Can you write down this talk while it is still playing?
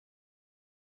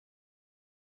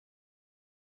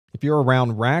If you're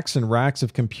around racks and racks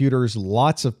of computers,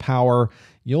 lots of power,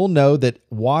 you'll know that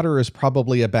water is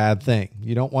probably a bad thing.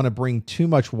 You don't want to bring too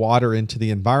much water into the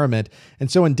environment.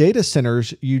 And so in data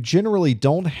centers, you generally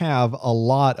don't have a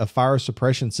lot of fire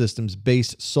suppression systems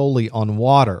based solely on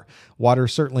water. Water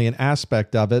is certainly an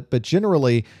aspect of it, but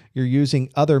generally you're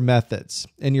using other methods.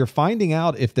 And you're finding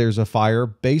out if there's a fire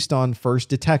based on first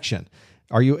detection.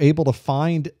 Are you able to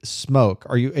find smoke?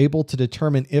 Are you able to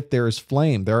determine if there is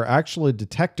flame? There are actually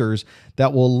detectors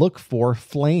that will look for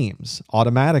flames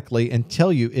automatically and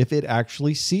tell you if it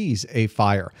actually sees a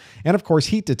fire. And of course,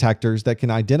 heat detectors that can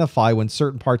identify when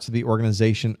certain parts of the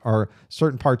organization or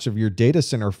certain parts of your data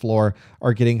center floor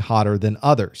are getting hotter than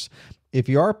others. If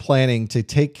you are planning to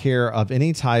take care of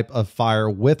any type of fire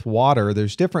with water,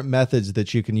 there's different methods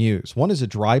that you can use. One is a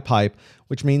dry pipe,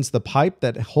 which means the pipe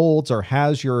that holds or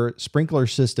has your sprinkler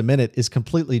system in it is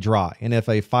completely dry. And if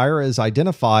a fire is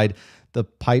identified, the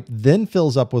pipe then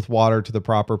fills up with water to the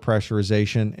proper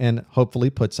pressurization and hopefully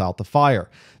puts out the fire.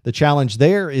 The challenge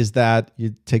there is that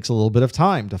it takes a little bit of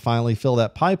time to finally fill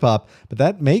that pipe up, but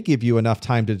that may give you enough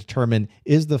time to determine,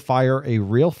 is the fire a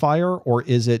real fire or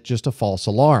is it just a false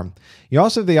alarm? You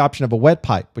also have the option of a wet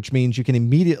pipe, which means you can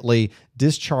immediately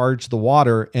discharge the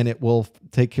water and it will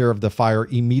take care of the fire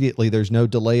immediately. There's no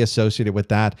delay associated with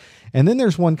that. And then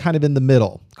there's one kind of in the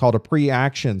middle called a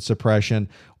pre-action suppression,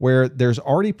 where there's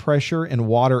already pressure and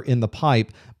water in the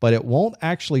pipe, but it won't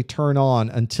actually turn on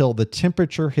until the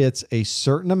temperature hits a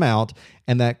certain amount,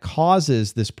 and that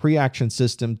causes this pre-action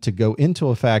system to go into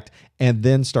effect and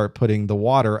then start putting the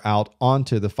water out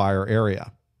onto the fire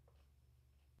area.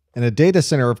 In a data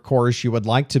center, of course, you would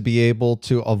like to be able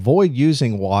to avoid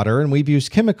using water, and we've used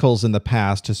chemicals in the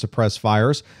past to suppress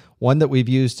fires. One that we've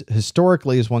used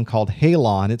historically is one called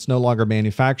halon. It's no longer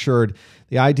manufactured.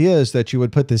 The idea is that you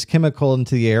would put this chemical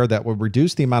into the air that would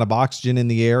reduce the amount of oxygen in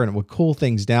the air and it would cool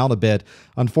things down a bit.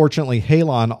 Unfortunately,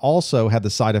 halon also had the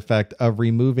side effect of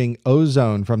removing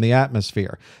ozone from the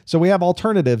atmosphere. So we have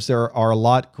alternatives that are a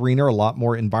lot greener, a lot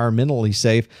more environmentally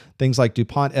safe, things like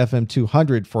DuPont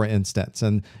FM200, for instance.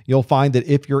 And you'll find that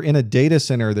if you're in a data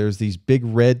center, there's these big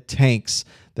red tanks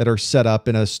that are set up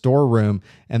in a storeroom,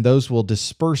 and those will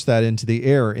disperse that into the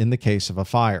air in the case of a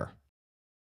fire.